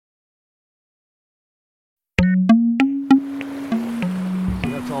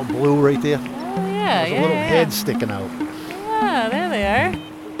all blue right there. Oh, yeah, There's a little head sticking out. Yeah, there they are.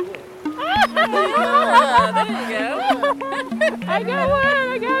 Ah, there you go. I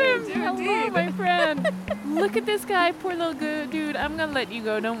got him. Hello, my friend. Look at this guy, poor little dude. I'm going to let you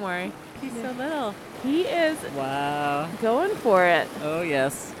go, don't worry. He's so little. He is going for it. Oh,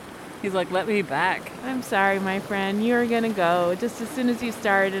 yes. He's like, let me back. I'm sorry, my friend. You're going to go just as soon as you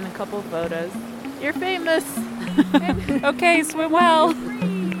start in a couple photos. You're famous. Okay, swim well.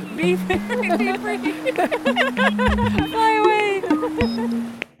 Be free. Fly away.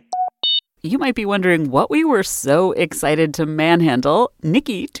 You might be wondering what we were so excited to manhandle.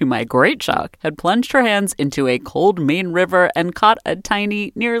 Nikki, to my great shock, had plunged her hands into a cold Maine river and caught a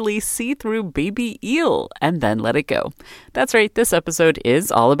tiny, nearly see-through baby eel, and then let it go. That's right, this episode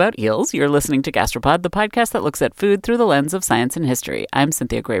is all about eels. You're listening to Gastropod, the podcast that looks at food through the lens of science and history. I'm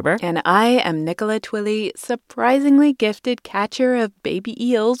Cynthia Graber. And I am Nicola Twilley, surprisingly gifted catcher of baby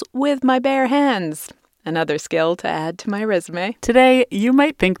eels with my bare hands. Another skill to add to my resume. Today, you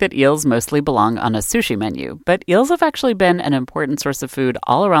might think that eels mostly belong on a sushi menu, but eels have actually been an important source of food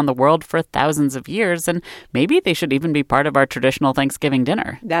all around the world for thousands of years, and maybe they should even be part of our traditional Thanksgiving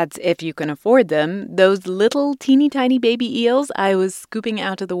dinner. That's if you can afford them. Those little teeny tiny baby eels I was scooping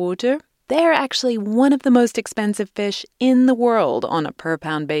out of the water, they're actually one of the most expensive fish in the world on a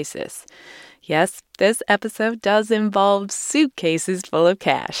per-pound basis. Yes, this episode does involve suitcases full of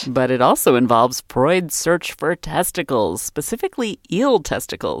cash. But it also involves Freud's search for testicles, specifically eel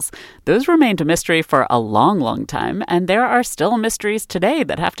testicles. Those remained a mystery for a long, long time, and there are still mysteries today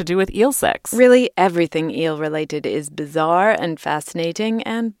that have to do with eel sex. Really, everything eel-related is bizarre and fascinating,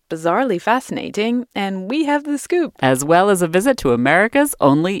 and bizarrely fascinating, and we have the scoop. As well as a visit to America's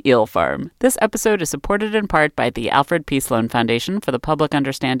only eel farm. This episode is supported in part by the Alfred P. Sloan Foundation for the Public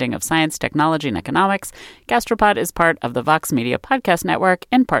Understanding of Science, Technology, and Economics. Gastropod is part of the Vox Media Podcast Network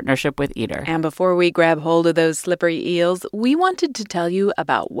in partnership with Eater. And before we grab hold of those slippery eels, we wanted to tell you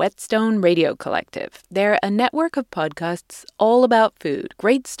about Whetstone Radio Collective. They're a network of podcasts all about food,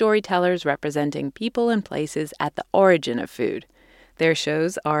 great storytellers representing people and places at the origin of food. Their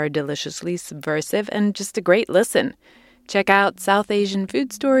shows are deliciously subversive and just a great listen. Check out South Asian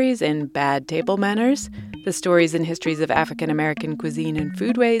food stories in Bad Table Manners, the stories and histories of African American cuisine and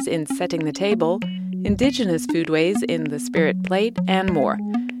foodways in Setting the Table, Indigenous foodways in The Spirit Plate, and more.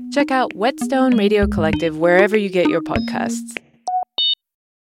 Check out Whetstone Radio Collective wherever you get your podcasts.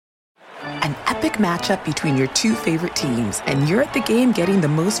 An epic matchup between your two favorite teams, and you're at the game getting the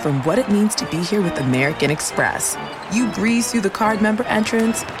most from what it means to be here with American Express. You breeze through the card member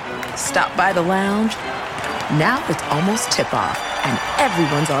entrance, stop by the lounge. Now it's almost tip-off, and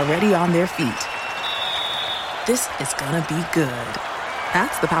everyone's already on their feet. This is gonna be good.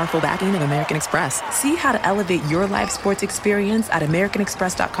 That's the powerful backing of American Express. See how to elevate your live sports experience at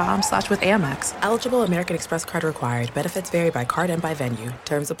americanexpress.com/withAmex. Eligible American Express card required. Benefits vary by card and by venue.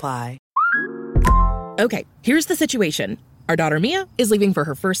 Terms apply. Okay, here's the situation. Our daughter Mia is leaving for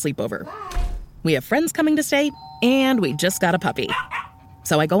her first sleepover. We have friends coming to stay, and we just got a puppy.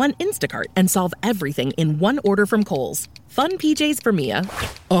 So I go on Instacart and solve everything in one order from Kohl's. Fun PJs for Mia.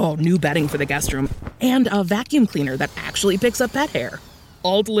 Oh, new bedding for the guest room. And a vacuum cleaner that actually picks up pet hair.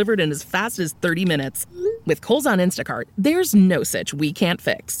 All delivered in as fast as 30 minutes. With Kohl's on Instacart, there's no such we can't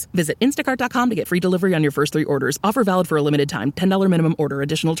fix. Visit instacart.com to get free delivery on your first 3 orders. Offer valid for a limited time. $10 minimum order.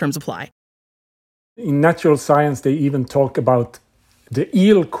 Additional terms apply. In natural science, they even talk about the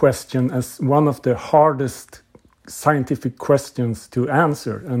eel question as one of the hardest scientific questions to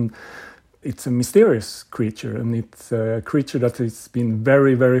answer, and it's a mysterious creature, and it's a creature that has been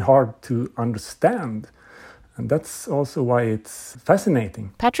very, very hard to understand, and that's also why it's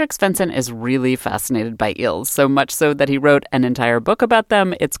fascinating. Patrick Svensson is really fascinated by eels, so much so that he wrote an entire book about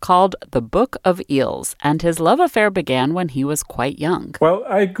them. It's called The Book of Eels, and his love affair began when he was quite young. Well,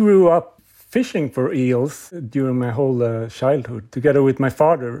 I grew up fishing for eels during my whole childhood, together with my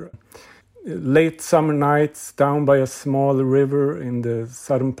father. Late summer nights down by a small river in the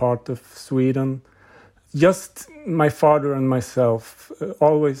southern part of Sweden. Just my father and myself,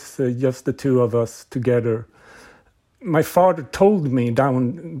 always just the two of us together. My father told me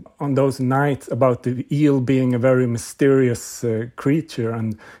down on those nights about the eel being a very mysterious creature,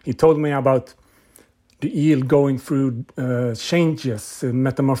 and he told me about the eel going through changes,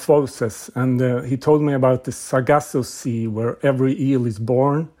 metamorphosis, and he told me about the Sargasso Sea where every eel is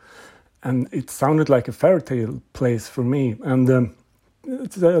born. And it sounded like a fairy tale place for me. And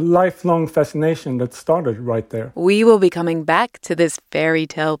it's a lifelong fascination that started right there. We will be coming back to this fairy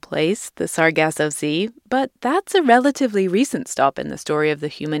tale place, the Sargasso Sea, but that's a relatively recent stop in the story of the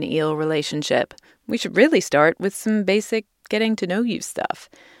human-eel relationship. We should really start with some basic getting to know you stuff.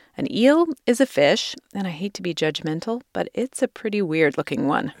 An eel is a fish, and I hate to be judgmental, but it's a pretty weird-looking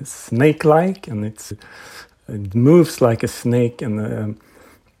one. It's snake-like, and it moves like a snake, and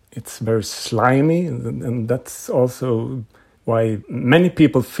it's very slimy, and that's also why many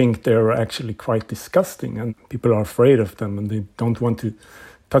people think they're actually quite disgusting, and people are afraid of them, and they don't want to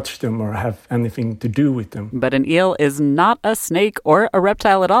touch them or have anything to do with them. But an eel is not a snake or a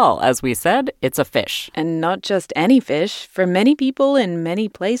reptile at all. As we said, it's a fish. And not just any fish. For many people in many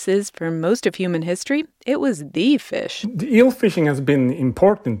places, for most of human history, it was the fish. The eel fishing has been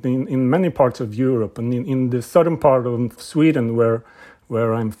important in many parts of Europe, and in the southern part of Sweden where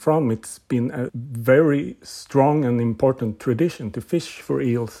I'm from, it's been a very strong and important tradition to fish for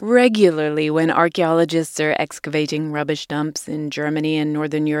eels. Regularly, when archaeologists are excavating rubbish dumps in Germany and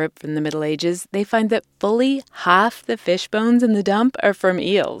Northern Europe from the Middle Ages, they find that fully half the fish bones in the dump are from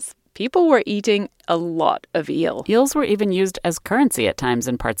eels. People were eating a lot of eel. Eels were even used as currency at times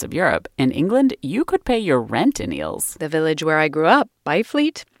in parts of Europe. In England, you could pay your rent in eels. The village where I grew up,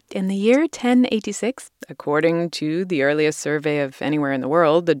 Byfleet, in the year 1086, according to the earliest survey of anywhere in the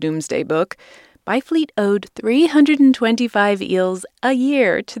world, the Doomsday Book, Byfleet owed 325 eels a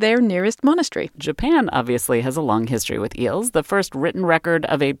year to their nearest monastery. Japan obviously has a long history with eels. The first written record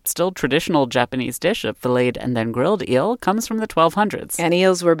of a still traditional Japanese dish of filleted and then grilled eel comes from the 1200s. And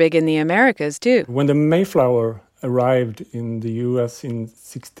eels were big in the Americas, too. When the Mayflower arrived in the U.S. in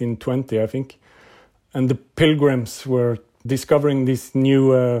 1620, I think, and the pilgrims were discovering this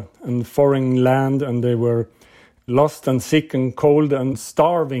new and foreign land, and they were lost and sick and cold and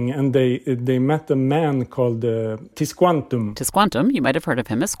starving, and they met a man called Tisquantum. Tisquantum, you might have heard of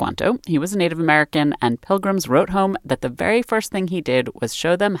him as Squanto. He was a Native American, and pilgrims wrote home that the very first thing he did was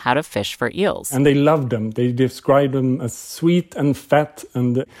show them how to fish for eels. And they loved them. They described them as sweet and fat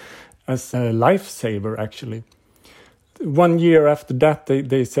and as a lifesaver, actually. 1 year after that,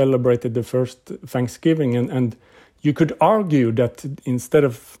 they celebrated the first Thanksgiving, and you could argue that instead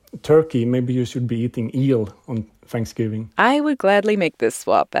of turkey, maybe you should be eating eel on Thanksgiving. I would gladly make this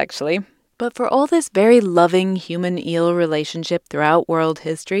swap, actually. But for all this very loving human-eel relationship throughout world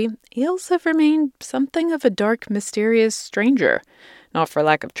history, eels have remained something of a dark, mysterious stranger. Not for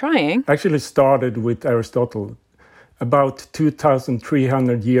lack of trying. Actually started with Aristotle about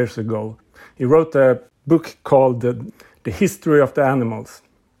 2,300 years ago. He wrote a book called The History of the Animals.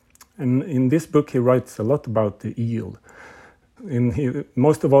 And in this book, he writes a lot about the eel. And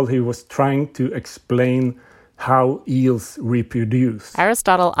most of all, he was trying to explain how eels reproduce.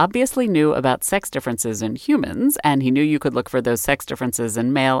 Aristotle obviously knew about sex differences in humans, and he knew you could look for those sex differences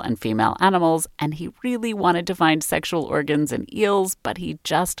in male and female animals, and he really wanted to find sexual organs in eels, but he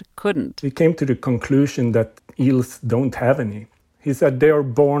just couldn't. He came to the conclusion that eels don't have any. He said they are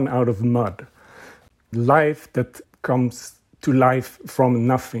born out of mud. Life that comes to life from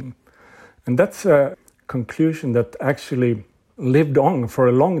nothing. And that's a conclusion that actually lived on for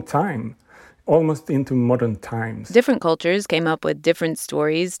a long time, almost into modern times. Different cultures came up with different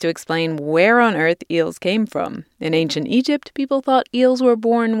stories to explain where on earth eels came from. In ancient Egypt, people thought eels were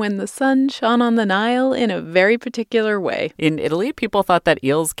born when the sun shone on the Nile in a very particular way. In Italy, people thought that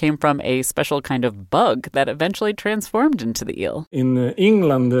eels came from a special kind of bug that eventually transformed into the eel. In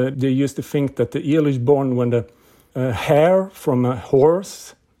England, they used to think that the eel is born when the hair from a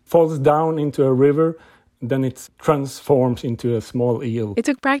horse falls down into a river, then it transforms into a small eel. It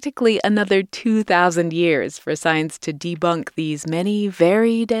took practically another 2,000 years for science to debunk these many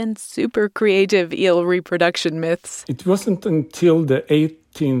varied and super creative eel reproduction myths. It wasn't until the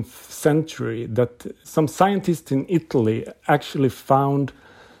 18th century that some scientists in Italy actually found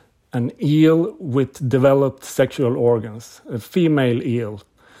an eel with developed sexual organs, a female eel.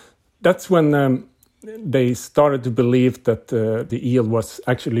 That's when they started to believe that the eel was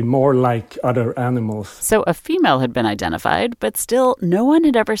actually more like other animals. So a female had been identified, but still no one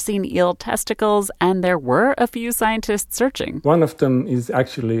had ever seen eel testicles, and there were a few scientists searching. One of them is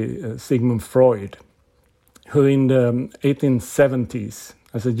actually Sigmund Freud, who in the 1870s,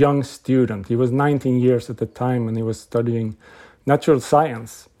 as a young student, he was 19 years at the time and he was studying natural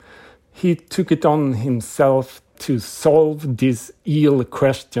science. He took it on himself to solve this eel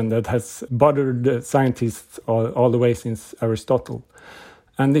question that has bothered scientists all the way since Aristotle.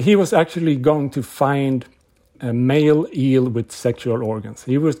 And he was actually going to find a male eel with sexual organs.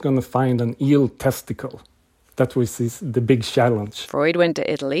 He was going to find an eel testicle. That was the big challenge. Freud went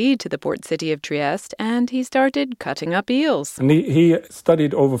to Italy, to the port city of Trieste, and he started cutting up eels. And he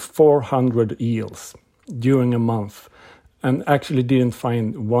studied over 400 eels during a month and actually didn't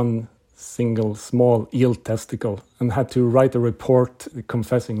find one single small eel testicle and had to write a report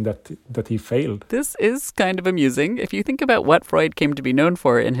confessing that he failed. This is kind of amusing if you think about what Freud came to be known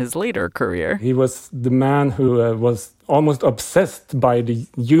for in his later career. He was the man who was almost obsessed by the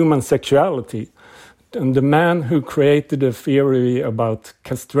human sexuality, and the man who created a theory about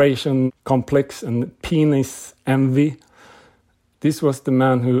castration complex and penis envy. This was the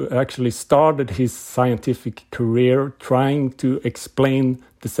man who actually started his scientific career trying to explain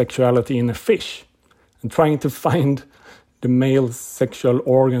the sexuality in a fish and trying to find the male sexual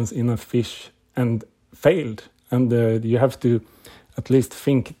organs in a fish, and failed. And you have to at least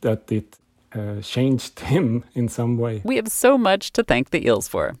think that it changed him in some way. We have so much to thank the eels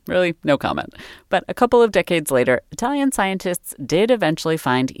for. Really, no comment. But a couple of decades later, Italian scientists did eventually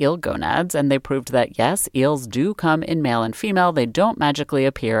find eel gonads, and they proved that, yes, eels do come in male and female. They don't magically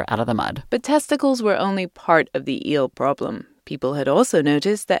appear out of the mud. But testicles were only part of the eel problem. People had also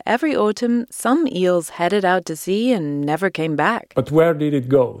noticed that every autumn, some eels headed out to sea and never came back. But where did it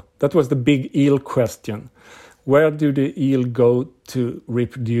go? That was the big eel question. Where do the eel go to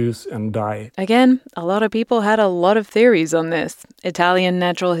reproduce and die? Again, a lot of people had a lot of theories on this. Italian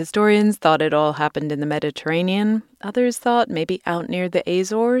natural historians thought it all happened in the Mediterranean. Others thought maybe out near the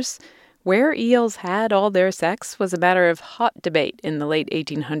Azores. Where eels had all their sex was a matter of hot debate in the late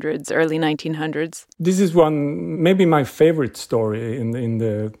 1800s, early 1900s. This is maybe my favorite story in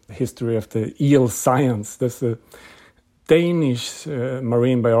the history of the eel science. There's a Danish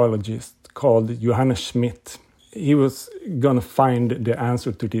marine biologist called Johannes Schmidt. He was going to find the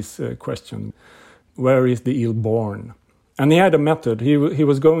answer to this question. Where is the eel born? And he had a method. He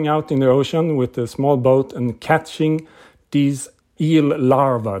was going out in the ocean with a small boat and catching these eel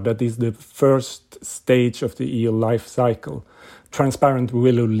larvae. That is the first stage of the eel life cycle. Transparent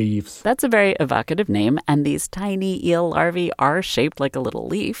willow leaves. That's a very evocative name, and these tiny eel larvae are shaped like a little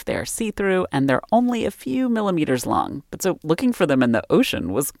leaf. They're see-through, and they're only a few millimeters long. But so looking for them in the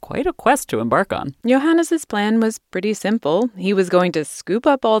ocean was quite a quest to embark on. Johannes's plan was pretty simple. He was going to scoop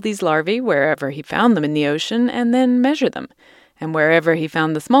up all these larvae wherever he found them in the ocean and then measure them. And wherever he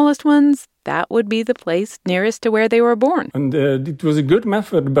found the smallest ones, that would be the place nearest to where they were born. And it was a good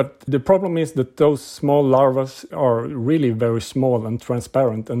method, but the problem is that those small larvae are really very small and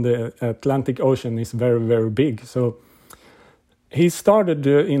transparent, and the Atlantic Ocean is very, very big. So he started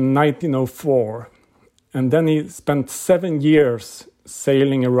in 1904, and then he spent 7 years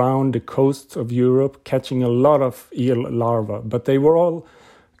sailing around the coasts of Europe, catching a lot of eel larvae, but they were all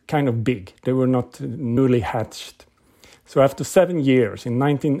kind of big. They were not newly hatched. So after 7 years, in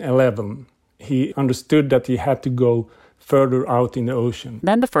 1911, he understood that he had to go further out in the ocean.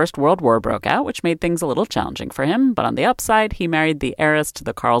 Then the First World War broke out, which made things a little challenging for him. But on the upside, he married the heiress to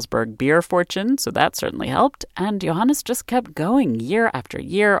the Carlsberg beer fortune, so that certainly helped. And Johannes just kept going year after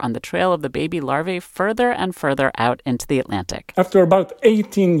year on the trail of the baby larvae further and further out into the Atlantic. After about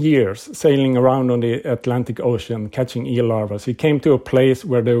 18 years sailing around on the Atlantic Ocean, catching eel larvae, he came to a place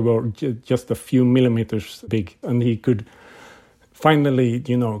where they were just a few millimeters big, and he could finally,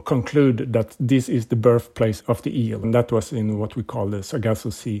 conclude that this is the birthplace of the eel. And that was in what we call the Sargasso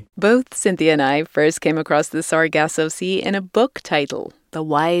Sea. Both Cynthia and I first came across the Sargasso Sea in a book title, The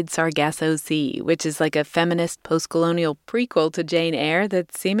Wide Sargasso Sea, which is like a feminist post-colonial prequel to Jane Eyre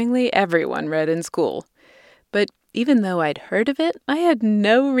that seemingly everyone read in school. But even though I'd heard of it, I had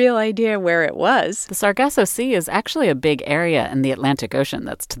no real idea where it was. The Sargasso Sea is actually a big area in the Atlantic Ocean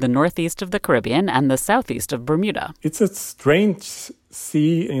that's to the northeast of the Caribbean and the southeast of Bermuda. It's a strange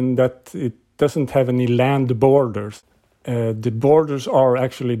sea in that it doesn't have any land borders. The borders are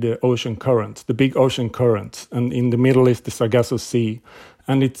actually the ocean currents, the big ocean currents, and in the middle is the Sargasso Sea.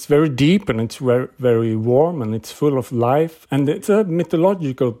 And it's very deep and it's very, very warm and it's full of life. And it's a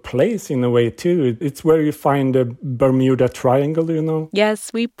mythological place in a way too. It's where you find the Bermuda Triangle,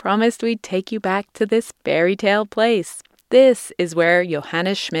 Yes, we promised we'd take you back to this fairy tale place. This is where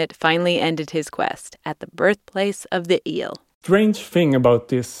Johannes Schmidt finally ended his quest, at the birthplace of the eel. Strange thing about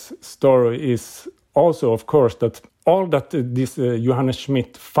this story is also, of course, that all that this Johannes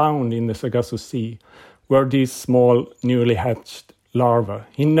Schmidt found in the Sargasso Sea were these small, newly hatched larvae.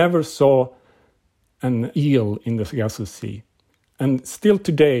 He never saw an eel in the Sargasso Sea. And still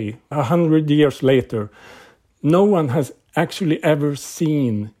today, 100 years later, no one has actually ever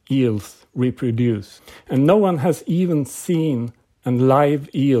seen eels reproduce. And no one has even seen a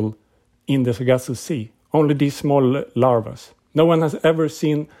live eel in the Sargasso Sea, only these small larvae. No one has ever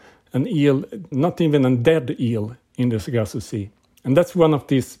seen an eel, not even a dead eel, in the Sargasso Sea. And that's one of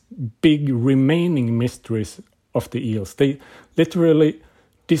these big remaining mysteries of the eels. They literally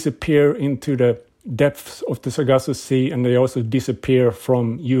disappear into the depths of the Sargasso Sea, and they also disappear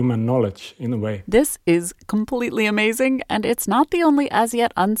from human knowledge in a way. This is completely amazing, and it's not the only as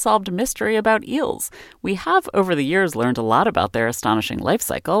yet unsolved mystery about eels. We have over the years learned a lot about their astonishing life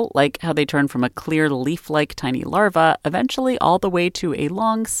cycle, like how they turn from a clear leaf-like tiny larva eventually all the way to a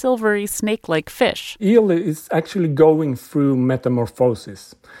long silvery snake-like fish. Eel is actually going through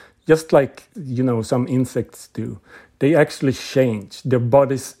metamorphosis, just like, some insects do. They actually change, their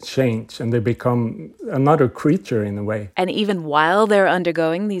bodies change, and they become another creature in a way. And even while they're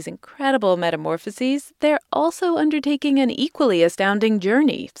undergoing these incredible metamorphoses, they're also undertaking an equally astounding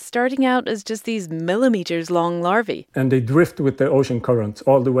journey, starting out as just these millimeters-long larvae. And they drift with the ocean currents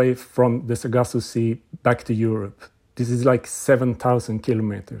all the way from the Sargasso Sea back to Europe. This is like 7,000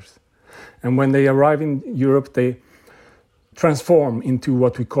 kilometers. And when they arrive in Europe, they transform into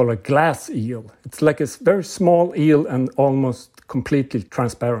what we call a glass eel. It's like a very small eel and almost completely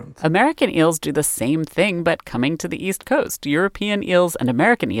transparent. American eels do the same thing, but coming to the East Coast. European eels and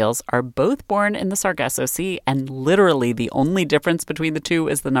American eels are both born in the Sargasso Sea, and literally the only difference between the two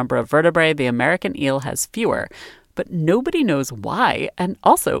is the number of vertebrae. The American eel has fewer. But nobody knows why, and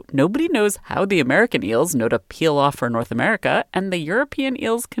also nobody knows how the American eels know to peel off for North America, and the European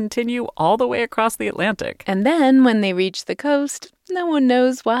eels continue all the way across the Atlantic. And then when they reach the coast, no one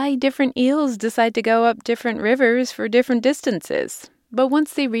knows why different eels decide to go up different rivers for different distances. But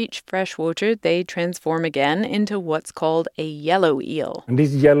once they reach fresh water, they transform again into what's called a yellow eel. And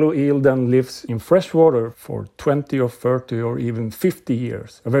this yellow eel then lives in fresh water for 20 or 30 or even 50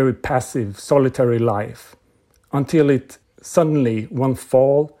 years, a very passive, solitary life. Until it suddenly, one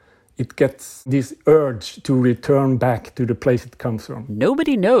fall, it gets this urge to return back to the place it comes from.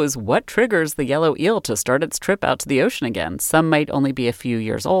 Nobody knows what triggers the yellow eel to start its trip out to the ocean again. Some might only be a few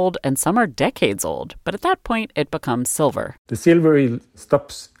years old, and some are decades old. But at that point, it becomes silver. The silver eel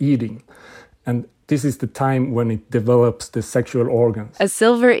stops eating, and this is the time when it develops the sexual organs. A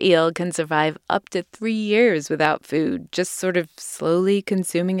silver eel can survive up to 3 years without food, just sort of slowly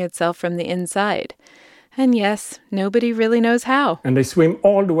consuming itself from the inside. And yes, nobody really knows how. And they swim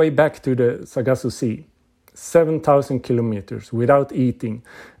all the way back to the Sargasso Sea, 7,000 kilometers without eating.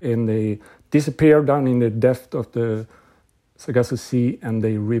 And they disappear down in the depth of the Sargasso Sea, and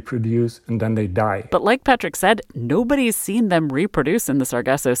they reproduce, and then they die. But like Patrick said, nobody's seen them reproduce in the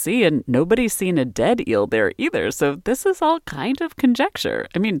Sargasso Sea, and nobody's seen a dead eel there either. So this is all kind of conjecture.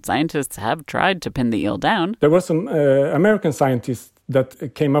 I mean, scientists have tried to pin the eel down. There were some American scientists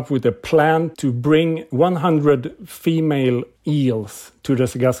that came up with a plan to bring 100 female eels to the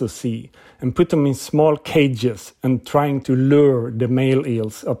Sargasso Sea and put them in small cages and trying to lure the male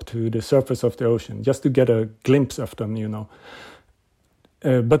eels up to the surface of the ocean, just to get a glimpse of them,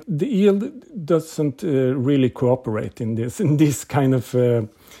 But the eel doesn't really cooperate in this kind of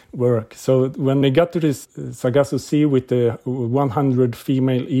work. So when they got to this Sargasso Sea with the 100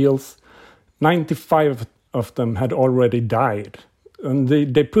 female eels, 95 of them had already died. And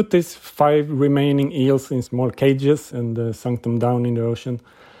they put these 5 remaining eels in small cages and sunk them down in the ocean.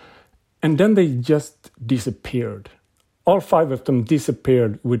 And then they just disappeared. All 5 of them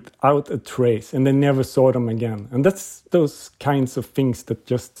disappeared without a trace, and they never saw them again. And that's those kinds of things that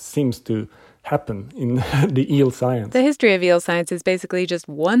just seems to happen in the eel science. The history of eel science is basically just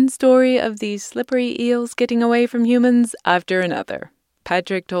one story of these slippery eels getting away from humans after another.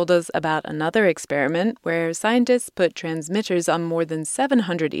 Patrick told us about another experiment where scientists put transmitters on more than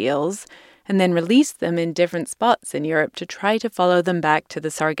 700 eels and then released them in different spots in Europe to try to follow them back to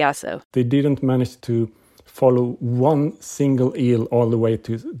the Sargasso. They didn't manage to follow one single eel all the way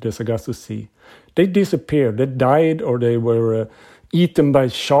to the Sargasso Sea. They disappeared. They died, or they were eaten by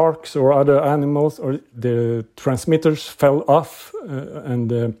sharks or other animals, or the transmitters fell off,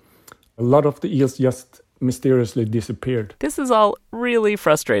 and a lot of the eels just mysteriously disappeared. This is all really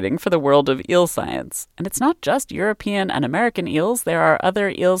frustrating for the world of eel science. And it's not just European and American eels. There are other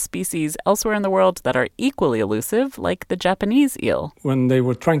eel species elsewhere in the world that are equally elusive, like the Japanese eel. When they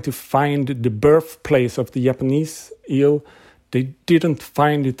were trying to find the birthplace of the Japanese eel, they didn't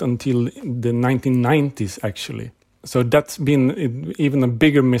find it until the 1990s, actually. So that's been even a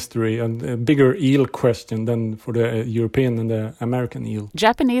bigger mystery and a bigger eel question than for the European and the American eel.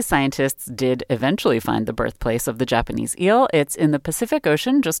 Japanese scientists did eventually find the birthplace of the Japanese eel. It's in the Pacific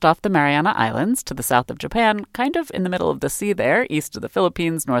Ocean, just off the Mariana Islands, to the south of Japan, kind of in the middle of the sea there, east of the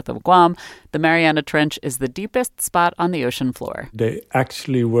Philippines, north of Guam. The Mariana Trench is the deepest spot on the ocean floor. They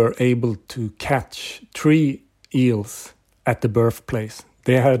actually were able to catch 3 eels at the birthplace.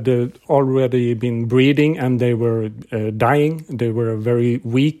 They had already been breeding, and they were dying. They were very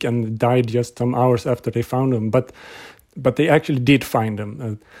weak and died just some hours after they found them. But But they actually did find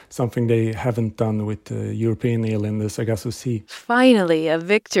them, something they haven't done with the European eel in the Sargasso Sea. Finally, a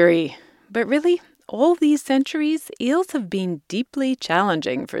victory. But really, all these centuries, eels have been deeply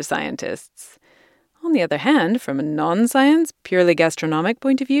challenging for scientists. On the other hand, from a non-science, purely gastronomic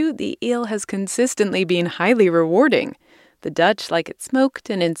point of view, the eel has consistently been highly rewarding. The Dutch like it smoked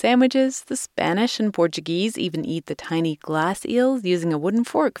and in sandwiches. The Spanish and Portuguese even eat the tiny glass eels using a wooden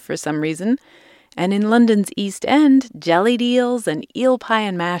fork for some reason. And in London's East End, jellied eels and eel pie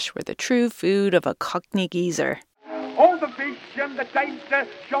and mash were the true food of a Cockney geezer. All the fish and the taster,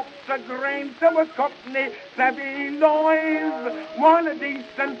 shops are grand, so a Cockney savvy noise. One a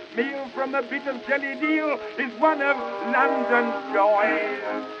decent meal from a bit of jellied eel is one of London's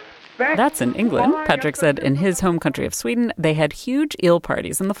joys. That's in England. Patrick said in his home country of Sweden, they had huge eel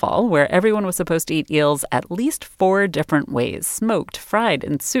parties in the fall where everyone was supposed to eat eels at least 4 different ways, smoked, fried,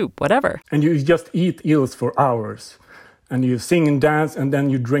 in soup, whatever. And you just eat eels for hours. And you sing and dance, and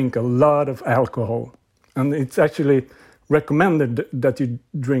then you drink a lot of alcohol. And it's actually recommended that you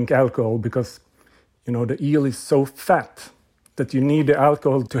drink alcohol because, the eel is so fat that you need the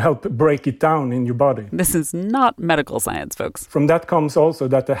alcohol to help break it down in your body. This is not medical science, folks. From that comes also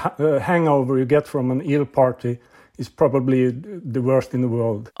that the hangover you get from an eel party is probably the worst in the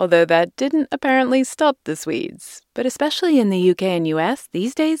world. Although that didn't apparently stop the Swedes. But especially in the UK and US,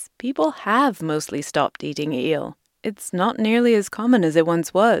 these days, people have mostly stopped eating eel. It's not nearly as common as it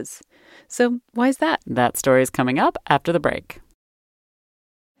once was. So why's that? That story is coming up after the break.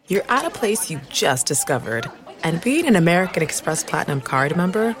 You're at a place you just discovered. And being an American Express Platinum card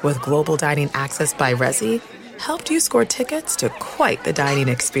member with Global Dining Access by Resy helped you score tickets to quite the dining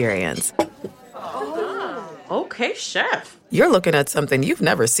experience. Oh, okay, chef. You're looking at something you've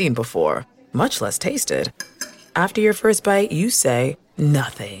never seen before, much less tasted. After your first bite, you say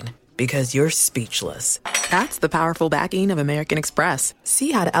nothing because you're speechless. That's the powerful backing of American Express.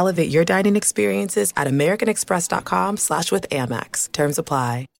 See how to elevate your dining experiences at americanexpress.com/withAmex. Terms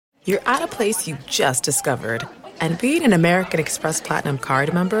apply. You're at a place you just discovered. And being an American Express Platinum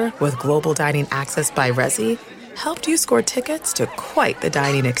card member with Global Dining Access by Resy helped you score tickets to quite the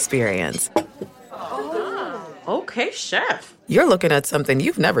dining experience. Oh, okay, chef. You're looking at something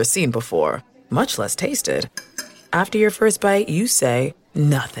you've never seen before, much less tasted. After your first bite, you say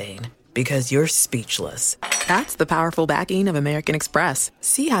nothing because you're speechless. That's the powerful backing of American Express.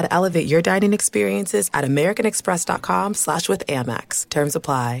 See how to elevate your dining experiences at americanexpress.com/withAmex. Terms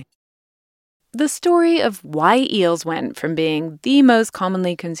apply. The story of why eels went from being the most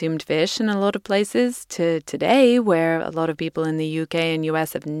commonly consumed fish in a lot of places to today, where a lot of people in the UK and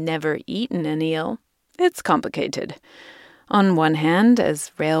US have never eaten an eel, it's complicated. On one hand,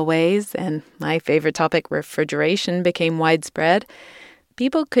 as railways and my favorite topic, refrigeration, became widespread,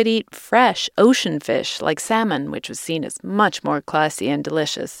 people could eat fresh ocean fish like salmon, which was seen as much more classy and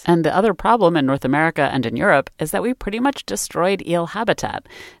delicious. And the other problem in North America and in Europe is that we pretty much destroyed eel habitat.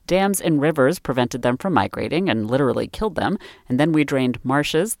 Dams in rivers prevented them from migrating and literally killed them. And then we drained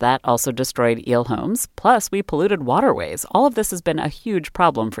marshes. That also destroyed eel homes. Plus, we polluted waterways. All of this has been a huge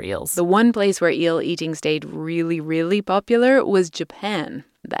problem for eels. The one place where eel eating stayed really, really popular was Japan.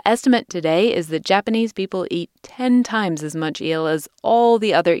 The estimate today is that Japanese people eat 10 times as much eel as all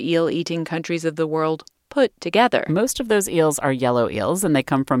the other eel-eating countries of the world put together. Most of those eels are yellow eels, and they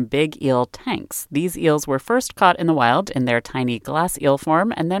come from big eel tanks. These eels were first caught in the wild in their tiny glass eel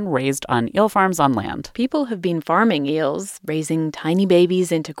form and then raised on eel farms on land. People have been farming eels, raising tiny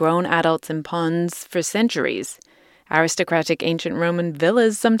babies into grown adults in ponds for centuries. Aristocratic ancient Roman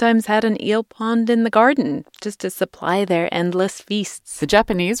villas sometimes had an eel pond in the garden just to supply their endless feasts. The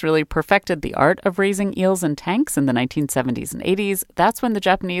Japanese really perfected the art of raising eels in tanks in the 1970s and 80s. That's when the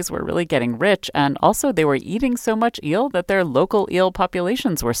Japanese were really getting rich, and also they were eating so much eel that their local eel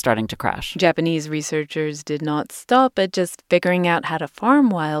populations were starting to crash. Japanese researchers did not stop at just figuring out how to farm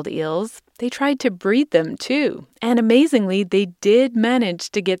wild eels. They tried to breed them, too. And amazingly, they did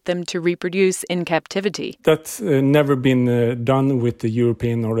manage to get them to reproduce in captivity. That's never been done with the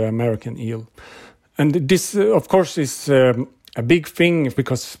European or the American eel. And this, of course, is a big thing,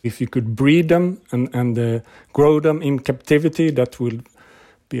 because if you could breed them and grow them in captivity, that will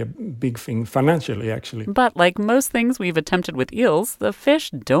be a big thing financially, actually. But like most things we've attempted with eels, the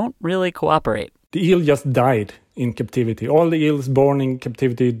fish don't really cooperate. The eel just died in captivity. All the eels born in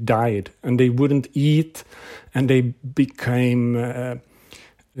captivity died, and they wouldn't eat, and they became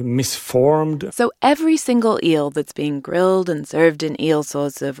misformed. So every single eel that's being grilled and served in eel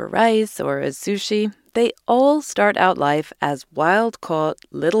sauce over rice or as sushi, they all start out life as wild-caught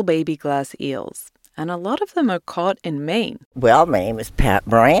little baby glass eels. And a lot of them are caught in Maine. Well, my name is Pat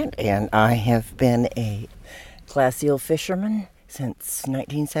Bryant, and I have been a glass eel fisherman since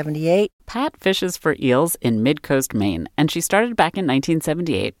 1978. Pat fishes for eels in mid-coast Maine, and she started back in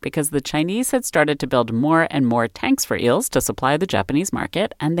 1978 because the Chinese had started to build more and more tanks for eels to supply the Japanese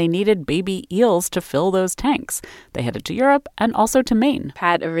market, and they needed baby eels to fill those tanks. They headed to Europe and also to Maine.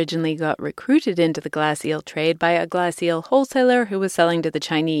 Pat originally got recruited into the glass eel trade by a glass eel wholesaler who was selling to the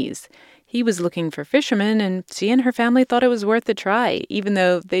Chinese. He was looking for fishermen, and she and her family thought it was worth a try, even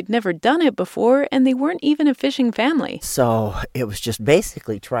though they'd never done it before, and they weren't even a fishing family. So it was just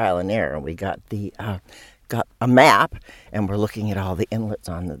basically trial and error. We got got a map, and we're looking at all the inlets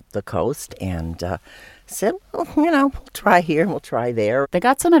on the coast, and said, well, we'll try here and we'll try there. They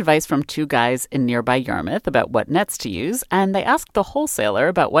got some advice from two guys in nearby Yarmouth about what nets to use, and they asked the wholesaler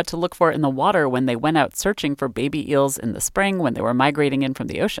about what to look for in the water when they went out searching for baby eels in the spring when they were migrating in from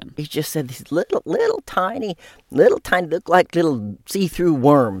the ocean. He just said these little tiny, look like little see-through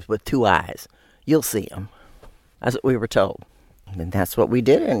worms with two eyes. You'll see them. That's what we were told. And that's what we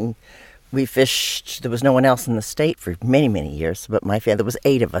did, and we fished. There was no one else in the state for many, many years, but my family, there was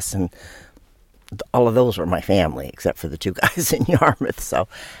 8 of us, and all of those were my family, except for the 2 guys in Yarmouth. So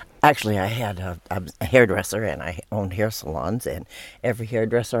actually I had a hairdresser, and I owned hair salons, and every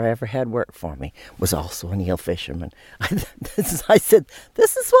hairdresser I ever had work for me was also an eel fisherman. I said,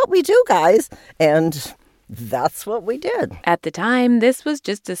 this is what we do, guys, and that's what we did. At the time, this was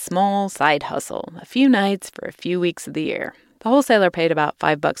just a small side hustle, a few nights for a few weeks of the year. The wholesaler paid about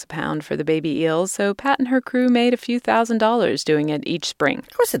 $5 a pound for the baby eels, so Pat and her crew made a few $1,000s doing it each spring.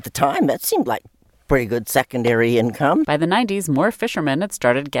 Of course, at the time, that seemed like pretty good secondary income. By the 90s, more fishermen had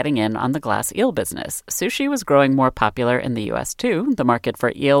started getting in on the glass eel business. Sushi was growing more popular in the U.S. too. The market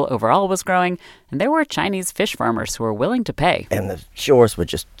for eel overall was growing, and there were Chinese fish farmers who were willing to pay. And the shores were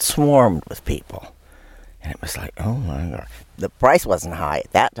just swarmed with people. And it was like, oh my God. The price wasn't high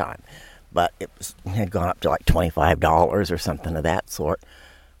at that time, but it had gone up to like $25 or something of that sort.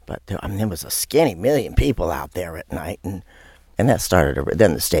 But there was a skinny million people out there at night, and that started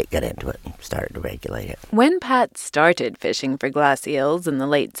then the state got into it and started to regulate it. When Pat started fishing for glass eels in the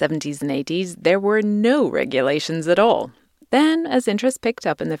late 70s and 80s, there were no regulations at all. Then, as interest picked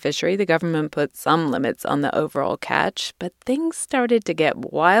up in the fishery, the government put some limits on the overall catch, but things started to get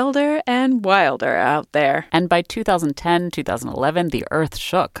wilder and wilder out there. And by 2010, 2011, the earth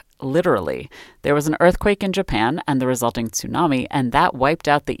shook. Literally. There was an earthquake in Japan and the resulting tsunami, and that wiped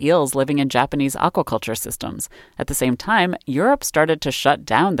out the eels living in Japanese aquaculture systems. At the same time, Europe started to shut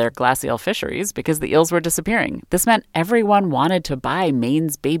down their glass eel fisheries because the eels were disappearing. This meant everyone wanted to buy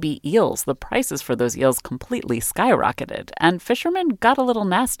Maine's baby eels. The prices for those eels completely skyrocketed, and fishermen got a little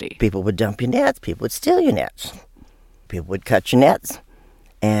nasty. People would dump your nets. People would steal your nets. People would cut your nets.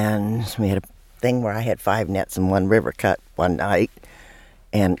 And we had a thing where I had 5 nets in one river cut one night.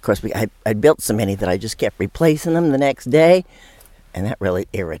 And, of course, I'd built so many that I just kept replacing them the next day, and that really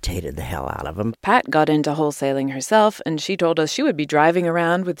irritated the hell out of them. Pat got into wholesaling herself, and she told us she would be driving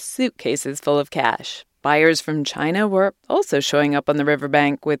around with suitcases full of cash. Buyers from China were also showing up on the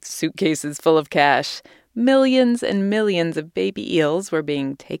riverbank with suitcases full of cash. Millions and millions of baby eels were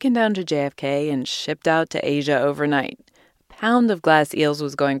being taken down to JFK and shipped out to Asia overnight. A pound of glass eels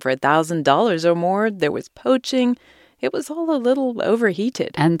was going for $1,000 or more. There was poaching. It was all a little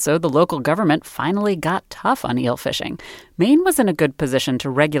overheated. And so the local government finally got tough on eel fishing. Maine was in a good position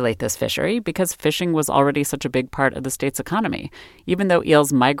to regulate this fishery because fishing was already such a big part of the state's economy. Even though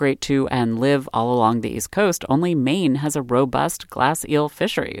eels migrate to and live all along the East Coast, only Maine has a robust glass eel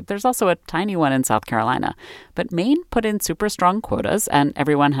fishery. There's also a tiny one in South Carolina. But Maine put in super strong quotas, and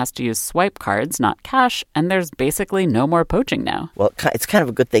everyone has to use swipe cards, not cash, and there's basically no more poaching now. Well, it's kind of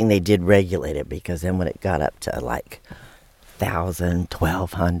a good thing they did regulate it, because then when it got up to like 1,000,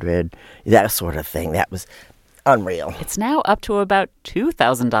 1,200, that sort of thing, that was unreal. It's now up to about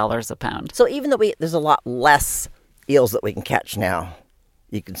 $2,000 a pound. So even though there's a lot less eels that we can catch now,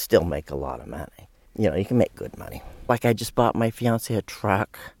 you can still make a lot of money. You can make good money. Like I just bought my fiancé a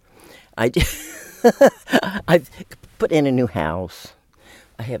truck. I put in a new house.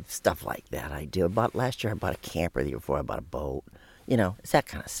 I have stuff like that I do. Last year I bought a camper. The year before I bought a boat. It's that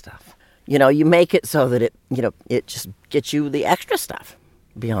kind of stuff. You make it so that it just gets you the extra stuff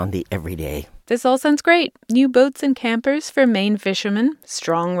beyond the everyday. This all sounds great. New boats and campers for Maine fishermen,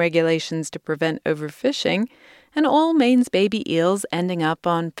 strong regulations to prevent overfishing, and all Maine's baby eels ending up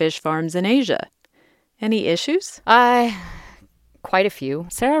on fish farms in Asia. Any issues? Quite a few.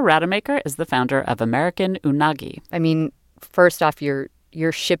 Sarah Rademacher is the founder of American Unagi. I mean, first off, you're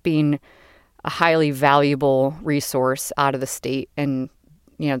shipping a highly valuable resource out of the state, and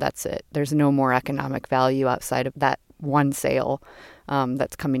that's it. There's no more economic value outside of that one sale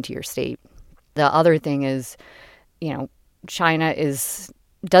that's coming to your state. The other thing is, China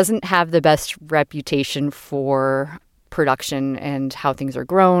doesn't have the best reputation for production and how things are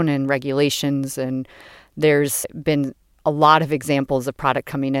grown and regulations. And there's been a lot of examples of product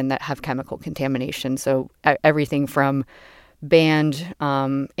coming in that have chemical contamination. So everything from banned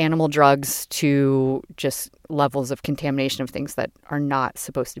animal drugs to just levels of contamination of things that are not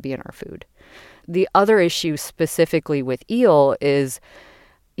supposed to be in our food. The other issue specifically with eel is,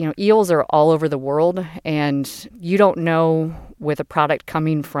 eels are all over the world, and you don't know with a product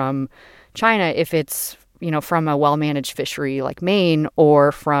coming from China if it's, from a well-managed fishery like Maine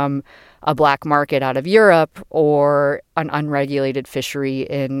or from a black market out of Europe or an unregulated fishery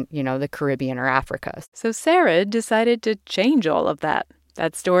in, the Caribbean or Africa. So Sarah decided to change all of that.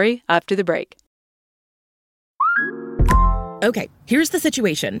 That story after the break. Okay, here's the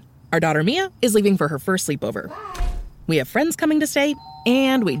situation. Our daughter Mia is leaving for her first sleepover. We have friends coming to stay,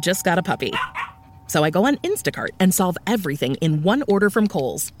 and we just got a puppy. So I go on Instacart and solve everything in one order from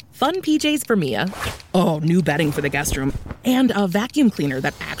Kohl's. Fun PJs for Mia. Oh, new bedding for the guest room. And a vacuum cleaner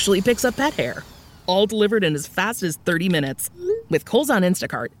that actually picks up pet hair. All delivered in as fast as 30 minutes. With Kohl's on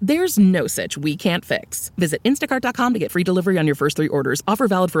Instacart, there's no such we can't fix. Visit instacart.com to get free delivery on your first 3 orders. Offer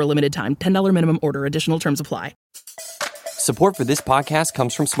valid for a limited time. $10 minimum order. Additional terms apply. Support for this podcast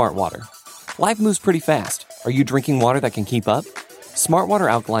comes from Smartwater. Life moves pretty fast. Are you drinking water that can keep up? Smartwater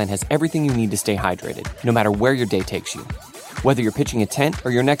Alkaline has everything you need to stay hydrated, no matter where your day takes you. Whether you're pitching a tent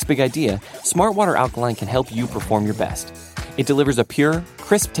or your next big idea, Smartwater Alkaline can help you perform your best. It delivers a pure,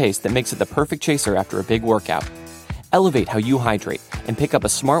 crisp taste that makes it the perfect chaser after a big workout. Elevate how you hydrate and pick up a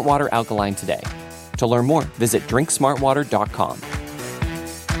Smartwater Alkaline today. To learn more, visit drinksmartwater.com.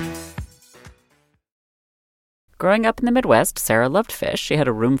 Growing up in the Midwest, Sarah loved fish. She had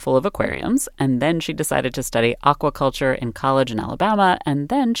a room full of aquariums, and then she decided to study aquaculture in college in Alabama, and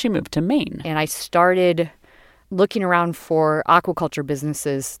then she moved to Maine. And I started looking around for aquaculture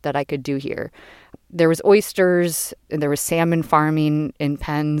businesses that I could do here. There was oysters, and there was salmon farming in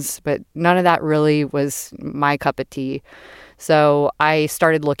pens, but none of that really was my cup of tea. So I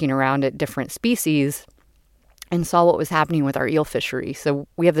started looking around at different species and saw what was happening with our eel fishery. So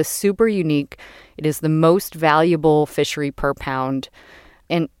we have this super unique, it is the most valuable fishery per pound,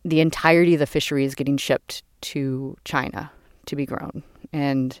 and the entirety of the fishery is getting shipped to China to be grown.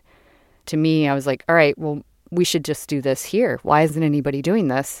 And to me, I was like, all right, well, we should just do this here. Why isn't anybody doing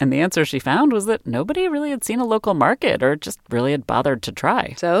this? And the answer she found was that nobody really had seen a local market or just really had bothered to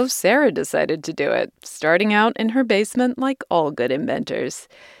try. So Sarah decided to do it, starting out in her basement like all good inventors.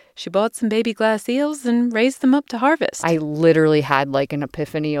 She bought some baby glass eels and raised them up to harvest. I literally had like an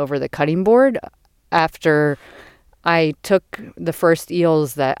epiphany over the cutting board after I took the first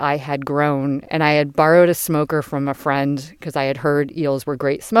eels that I had grown, and I had borrowed a smoker from a friend because I had heard eels were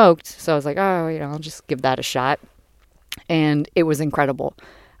great smoked. So I was like, I'll just give that a shot. And it was incredible.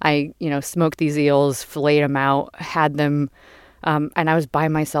 I, smoked these eels, filleted them out, had them, and I was by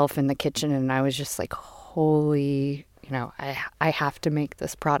myself in the kitchen, and I was just like, holy, I have to make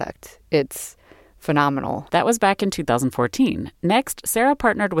this product. It's phenomenal. That was back in 2014. Next, Sarah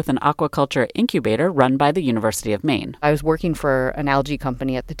partnered with an aquaculture incubator run by the University of Maine. I was working for an algae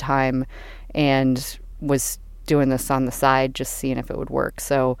company at the time and was doing this on the side, just seeing if it would work.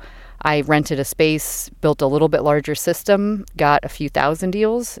 So I rented a space, built a little bit larger system, got a few thousand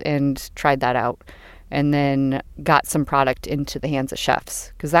eels, and tried that out. And then got some product into the hands of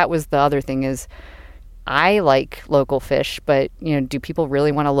chefs. Because that was the other thing is, I like local fish, but, do people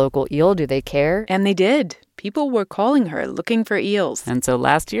really want a local eel? Do they care? And they did. People were calling her looking for eels. And so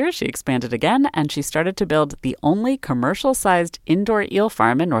last year, she expanded again, and she started to build the only commercial-sized indoor eel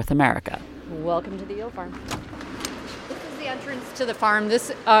farm in North America. Welcome to the eel farm. This is the entrance to the farm.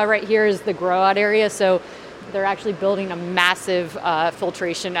 This right here is the grow-out area, so they're actually building a massive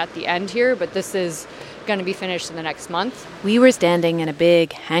filtration at the end here, but this is going to be finished in the next month. We were standing in a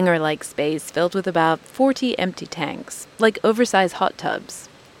big hangar-like space filled with about 40 empty tanks, like oversized hot tubs.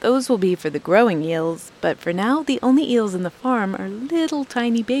 Those will be for the growing eels, but for now, the only eels in the farm are little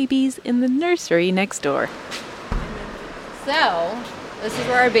tiny babies in the nursery next door. So, this is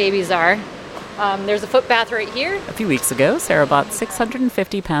where our babies are. There's a foot bath right here. A few weeks ago, Sarah bought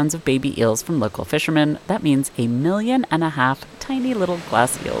 650 pounds of baby eels from local fishermen. That means 1.5 million tiny little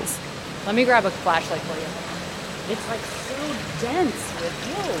glass eels. Let me grab a flashlight for you. It's like so dense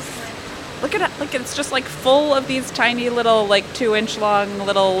with eels. Look at it. Look, it's just like full of these tiny little, 2-inch long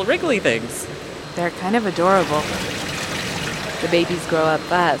little wriggly things. They're kind of adorable. The babies grow up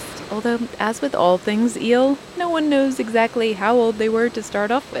fast. Although, as with all things eel, no one knows exactly how old they were to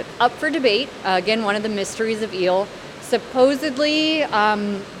start off with. Up for debate. Again, one of the mysteries of eel. Supposedly,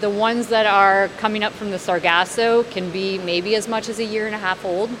 the ones that are coming up from the Sargasso can be maybe as much as a year and a half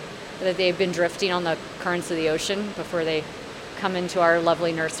old, that they've been drifting on the currents of the ocean before they come into our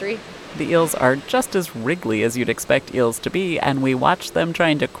lovely nursery. The eels are just as wriggly as you'd expect eels to be, and we watch them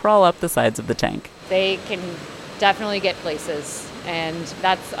trying to crawl up the sides of the tank. They can definitely get places, and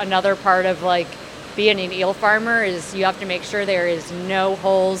that's another part of being an eel farmer is you have to make sure there is no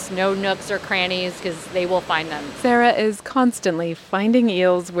holes, no nooks or crannies, because they will find them. Sarah is constantly finding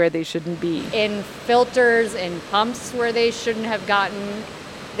eels where they shouldn't be. In filters, in pumps where they shouldn't have gotten.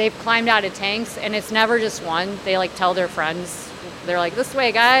 They've climbed out of tanks, and it's never just one. They tell their friends. They're like, this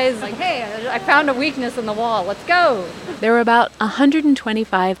way, guys. Hey, I found a weakness in the wall. Let's go. There were about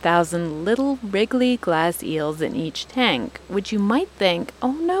 125,000 little wriggly glass eels in each tank, which you might think,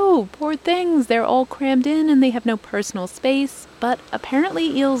 oh no, poor things, they're all crammed in and they have no personal space. But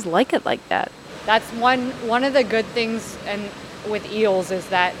apparently eels like it like that. That's one of the good things with eels is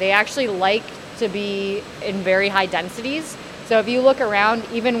that they actually like to be in very high densities. So if you look around,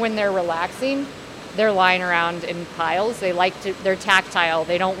 even when they're relaxing, they're lying around in piles. They're tactile.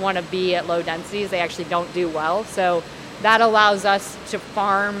 They don't want to be at low densities. They actually don't do well. So that allows us to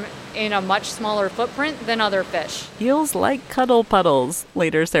farm in a much smaller footprint than other fish. Eels like cuddle puddles.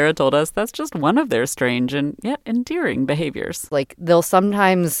 Later, Sarah told us that's just one of their strange and yet endearing behaviors. They'll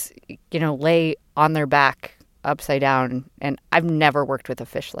sometimes, lay on their back upside down. And I've never worked with a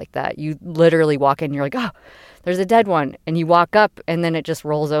fish like that. You literally walk in, you're like, oh, there's a dead one. And you walk up and then it just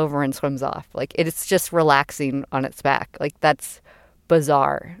rolls over and swims off. It's just relaxing on its back. That's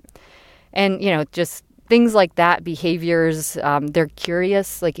bizarre. And, just things like that, behaviors, they're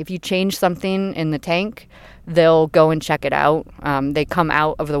curious. If you change something in the tank, they'll go and check it out. They come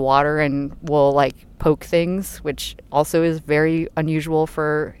out of the water and will poke things, which also is very unusual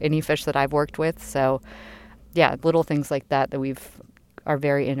for any fish that I've worked with. So, yeah, little things like that are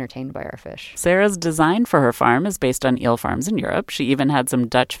very entertained by our fish. Sarah's design for her farm is based on eel farms in Europe. She even had some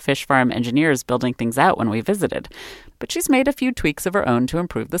Dutch fish farm engineers building things out when we visited. But she's made a few tweaks of her own to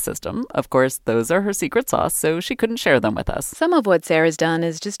improve the system. Of course, those are her secret sauce, so she couldn't share them with us. Some of what Sarah's done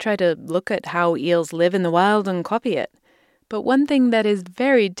is just try to look at how eels live in the wild and copy it. But one thing that is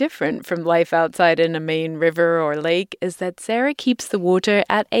very different from life outside in a main river or lake is that Sarah keeps the water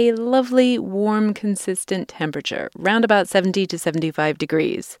at a lovely, warm, consistent temperature, round about 70 to 75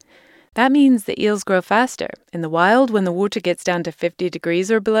 degrees. That means the eels grow faster. In the wild, when the water gets down to 50 degrees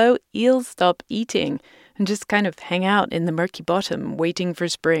or below, eels stop eating and just kind of hang out in the murky bottom, waiting for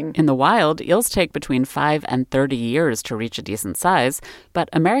spring. In the wild, eels take between 5 and 30 years to reach a decent size, but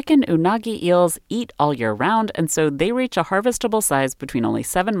American unagi eels eat all year round, and so they reach a harvestable size between only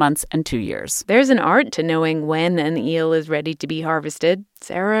 7 months and 2 years. There's an art to knowing when an eel is ready to be harvested.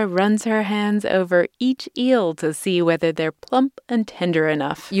 Sarah runs her hands over each eel to see whether they're plump and tender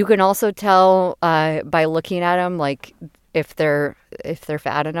enough. You can also tell by looking at them, if they're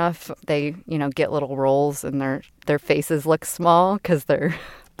fat enough, they get little rolls and their faces look small because their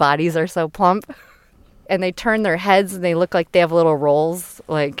bodies are so plump, and they turn their heads and they look like they have little rolls.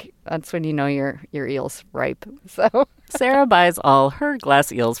 That's when you know your eel's ripe. So Sarah buys all her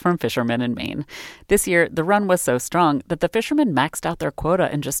glass eels from fishermen in Maine. This year, the run was so strong that the fishermen maxed out their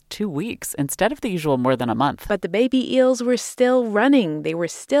quota in just 2 weeks instead of the usual more than a month. But the baby eels were still running. They were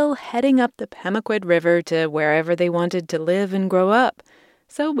still heading up the Pemaquid River to wherever they wanted to live and grow up.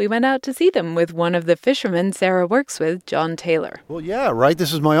 So we went out to see them with one of the fishermen Sarah works with, John Taylor. Well, yeah, right.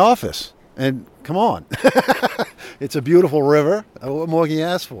 This is my office. And come on. It's a beautiful river. What more can you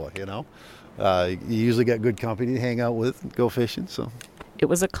ask for, You usually got good company to hang out with and go fishing, so. It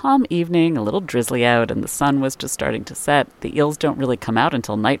was a calm evening, a little drizzly out, and the sun was just starting to set. The eels don't really come out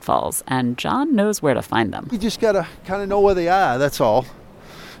until night falls, and John knows where to find them. You just got to kind of know where they are, that's all.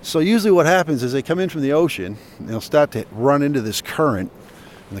 So usually what happens is they come in from the ocean, and they'll start to run into this current,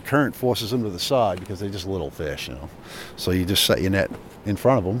 and the current forces them to the side because they're just little fish, So you just set your net in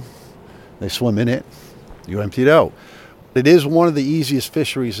front of them. They swim in it. You empty it out. It is one of the easiest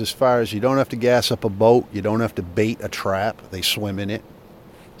fisheries as far as you don't have to gas up a boat. You don't have to bait a trap. They swim in it.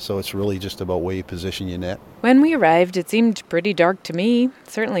 So it's really just about where you position your net. When we arrived, it seemed pretty dark to me.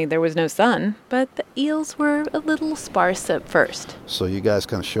 Certainly there was no sun, but the eels were a little sparse at first. So you guys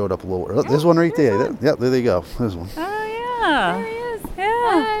kind of showed up a little early. There's one right there. Yep, there they go. There's one. Oh, yeah. There he is.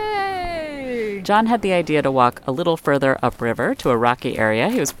 Yeah. Hey. John had the idea to walk a little further upriver to a rocky area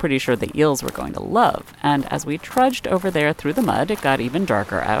he was pretty sure the eels were going to love. And as we trudged over there through the mud, it got even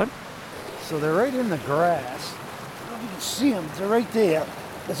darker out. So they're right in the grass. I don't know if you can see them. They're right there.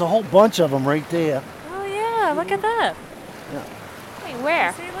 There's a whole bunch of them right there. Oh, yeah. Look at that. Yeah. Wait,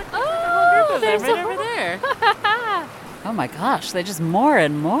 where? See, look, there's a whole group of them there's right over there. Oh my gosh, they just more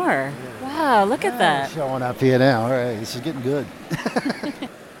and more. Wow, look at that. Showing up here now. All right, this is getting good.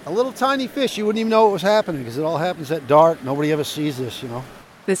 A little tiny fish, you wouldn't even know what was happening because it all happens at dark. Nobody ever sees this,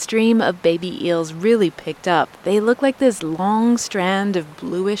 The stream of baby eels really picked up. They look like this long strand of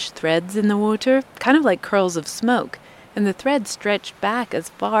bluish threads in the water, kind of like curls of smoke. And the threads stretched back as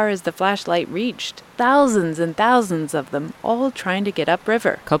far as the flashlight reached. Thousands and thousands of them, all trying to get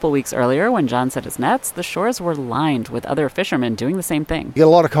upriver. A couple weeks earlier, when John set his nets, the shores were lined with other fishermen doing the same thing. You get a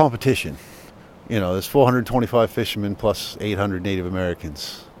lot of competition. There's 425 fishermen plus 800 Native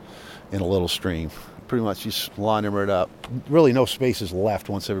Americans in a little stream. Pretty much just line them right up. Really no spaces left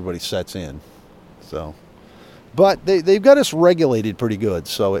once everybody sets in. But they've got us regulated pretty good,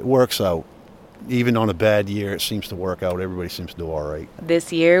 so it works out. Even on a bad year, it seems to work out. Everybody seems to do all right.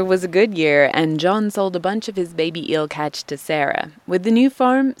 This year was a good year, and John sold a bunch of his baby eel catch to Sarah. With the new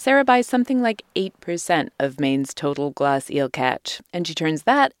farm, Sarah buys something like 8% of Maine's total glass eel catch, and she turns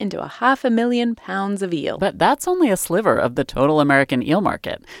that into 500,000 pounds of eel. But that's only a sliver of the total American eel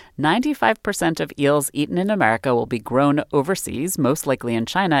market. 95% of eels eaten in America will be grown overseas, most likely in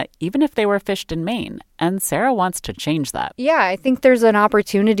China, even if they were fished in Maine. And Sarah wants to change that. Yeah, I think there's an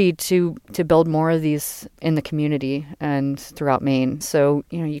opportunity to build more of these in the community and throughout Maine. So,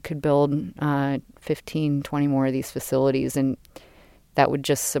 you could build 15, 20 more of these facilities, and that would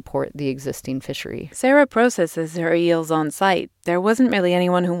just support the existing fishery. Sarah processes her eels on site. There wasn't really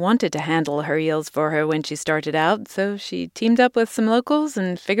anyone who wanted to handle her eels for her when she started out, so she teamed up with some locals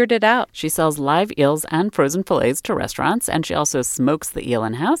and figured it out. She sells live eels and frozen fillets to restaurants, and she also smokes the eel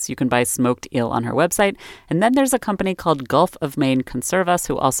in-house. You can buy smoked eel on her website. And then there's a company called Gulf of Maine Conserve Us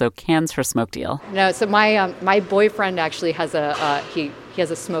who also cans her smoked eel. So my boyfriend actually has he has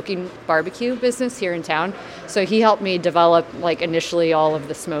a smoking barbecue business here in town. So he helped me develop, initially all of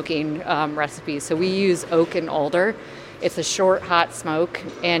the smoking recipes. So we use oak and alder. It's a short, hot smoke,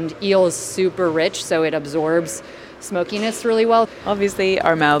 and eel is super rich, so it absorbs smokiness really well. Obviously,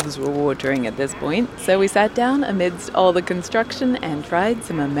 our mouths were watering at this point, so we sat down amidst all the construction and tried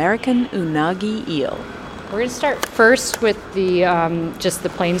some American unagi eel. We're going to start first with the just the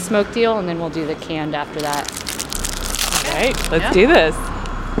plain smoked eel, and then we'll do the canned after that. Okay, let's do this.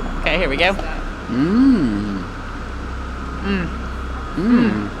 Okay, here we go.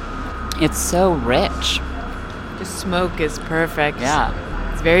 It's so rich. The smoke is perfect. Yeah.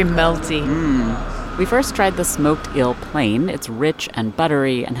 It's very melty. We first tried the smoked eel plain. It's rich and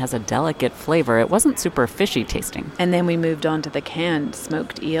buttery and has a delicate flavor. It wasn't super fishy tasting. And then we moved on to the canned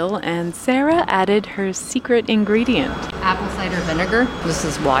smoked eel, and Sarah added her secret ingredient. Apple cider vinegar. This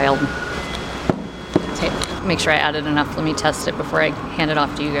is wild. Make sure I added enough. Let me test it before I hand it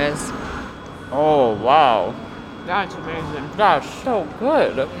off to you guys. Oh, wow. That's amazing. That's so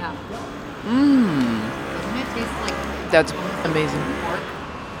good. Yeah. Doesn't it taste like... That's amazing.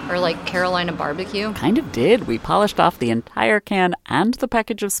 Or like Carolina barbecue? Kind of did. We polished off the entire can and the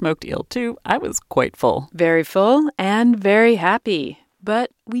package of smoked eel, too. I was quite full. Very full and very happy. But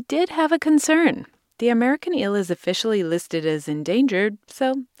we did have a concern. The American eel is officially listed as endangered,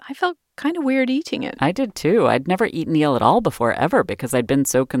 so I felt kind of weird eating it. I did too. I'd never eaten eel at all before, ever, because I'd been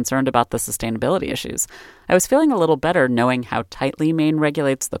so concerned about the sustainability issues. I was feeling a little better knowing how tightly Maine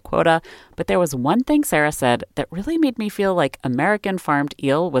regulates the quota, but there was one thing Sarah said that really made me feel like American farmed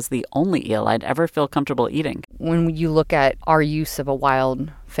eel was the only eel I'd ever feel comfortable eating. When you look at our use of a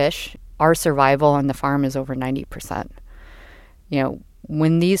wild fish, our survival on the farm is over 90%.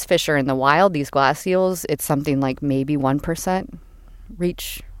 When these fish are in the wild, these glass eels, it's something like maybe 1%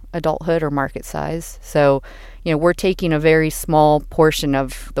 reach adulthood or market size. So, we're taking a very small portion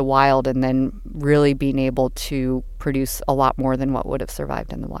of the wild and then really being able to produce a lot more than what would have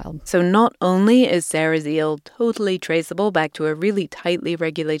survived in the wild. So not only is Sarah's eel totally traceable back to a really tightly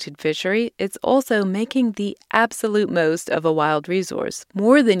regulated fishery, it's also making the absolute most of a wild resource,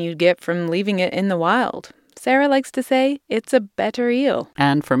 more than you'd get from leaving it in the wild. Sarah likes to say it's a better eel.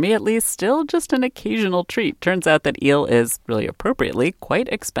 And for me at least, still just an occasional treat. Turns out that eel is, really appropriately, quite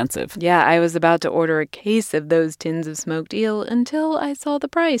expensive. Yeah, I was about to order a case of those tins of smoked eel until I saw the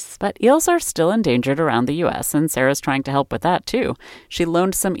price. But eels are still endangered around the U.S., and Sarah's trying to help with that, too. She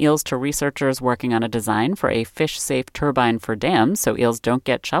loaned some eels to researchers working on a design for a fish-safe turbine for dams so eels don't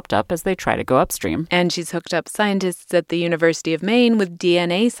get chopped up as they try to go upstream. And she's hooked up scientists at the University of Maine with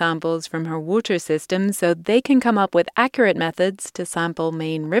DNA samples from her water system so they can come up with accurate methods to sample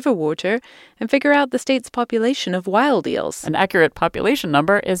Maine river water and figure out the state's population of wild eels. An accurate population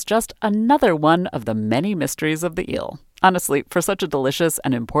number is just another one of the many mysteries of the eel. Honestly, for such a delicious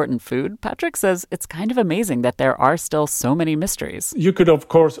and important food, Patrick says it's kind of amazing that there are still so many mysteries. You could, of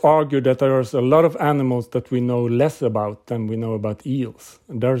course, argue that there's a lot of animals that we know less about than we know about eels.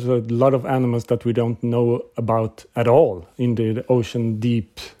 There's a lot of animals that we don't know about at all in the ocean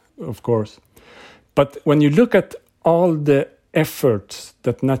deep, of course. But when you look at all the efforts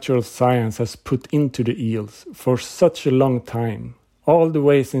that natural science has put into the eels for such a long time, all the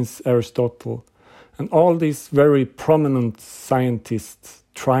way since Aristotle, and all these very prominent scientists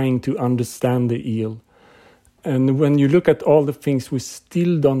trying to understand the eel. And when you look at all the things we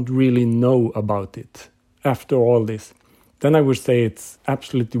still don't really know about it after all this, then I would say it's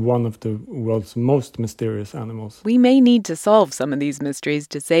absolutely one of the world's most mysterious animals. We may need to solve some of these mysteries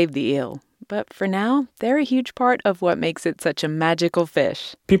to save the eel. But for now, they're a huge part of what makes it such a magical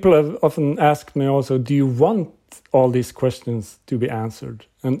fish. People have often asked me also, do you want all these questions to be answered?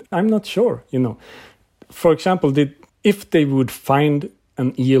 And I'm not sure, For example, if they would find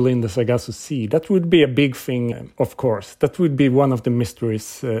an eel in the Sargasso Sea, that would be a big thing, of course. That would be one of the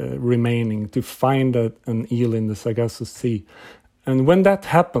mysteries remaining, to find an eel in the Sargasso Sea. And when that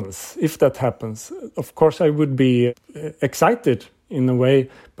happens, if that happens, of course I would be excited in a way,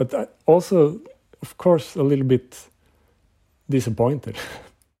 but also, of course, a little bit disappointed.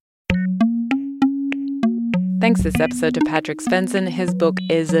 Thanks this episode to Patrick Svensson. His book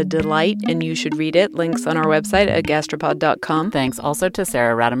is a delight, and you should read it. Links on our website at gastropod.com. Thanks also to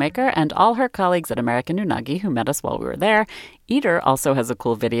Sarah Rademacher and all her colleagues at American Unagi who met us while we were there. Eater also has a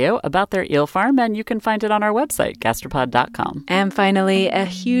cool video about their eel farm, and you can find it on our website, gastropod.com. And finally, a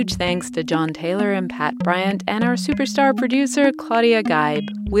huge thanks to John Taylor and Pat Bryant and our superstar producer, Claudia Geib.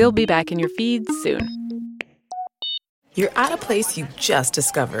 We'll be back in your feeds soon. You're at a place you just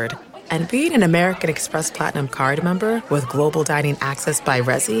discovered. And being an American Express Platinum card member with Global Dining Access by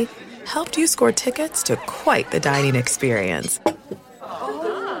Resy helped you score tickets to quite the dining experience.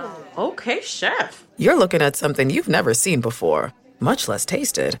 Oh, okay, chef. You're looking at something you've never seen before, much less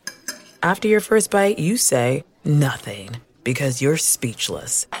tasted. After your first bite, you say nothing because you're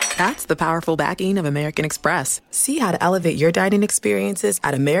speechless. That's the powerful backing of American Express. See how to elevate your dining experiences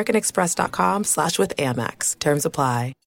at americanexpress.com/withAmex. Terms apply.